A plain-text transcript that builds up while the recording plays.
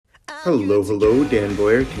Hello, hello, Dan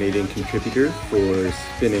Boyer, Canadian contributor for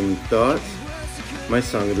Spinning Thoughts. My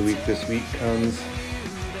song of the week this week comes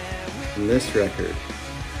from this record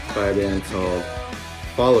by a band called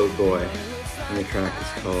Fall Out Boy, and the track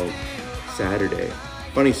is called Saturday.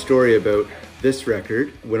 Funny story about this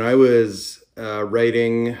record. When I was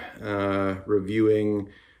writing, reviewing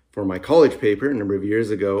for my college paper a number of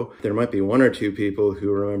years ago, there might be one or two people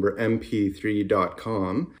who remember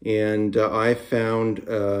mp3.com, and I found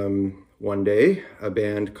one day a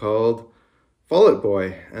band called Fall Out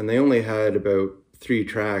Boy, and they only had about 3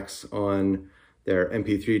 tracks on their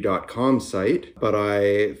mp3.com site, but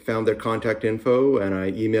I found their contact info and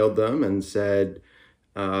I emailed them and said,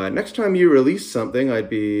 next time you release something, I'd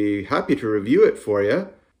be happy to review it for you.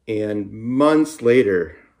 And months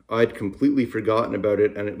later, I'd completely forgotten about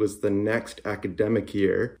it, and it was the next academic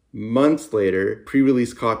year. Months later,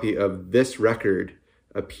 pre-release copy of this record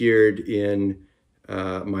appeared in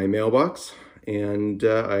my mailbox, and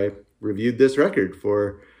I reviewed this record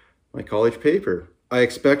for my college paper. I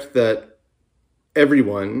expect that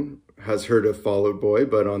everyone has heard of Fall Out Boy,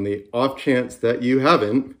 but on the off chance that you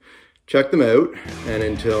haven't, check them out. And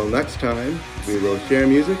until next time, we will share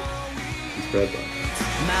music and spread love.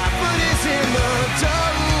 My foot is in the door.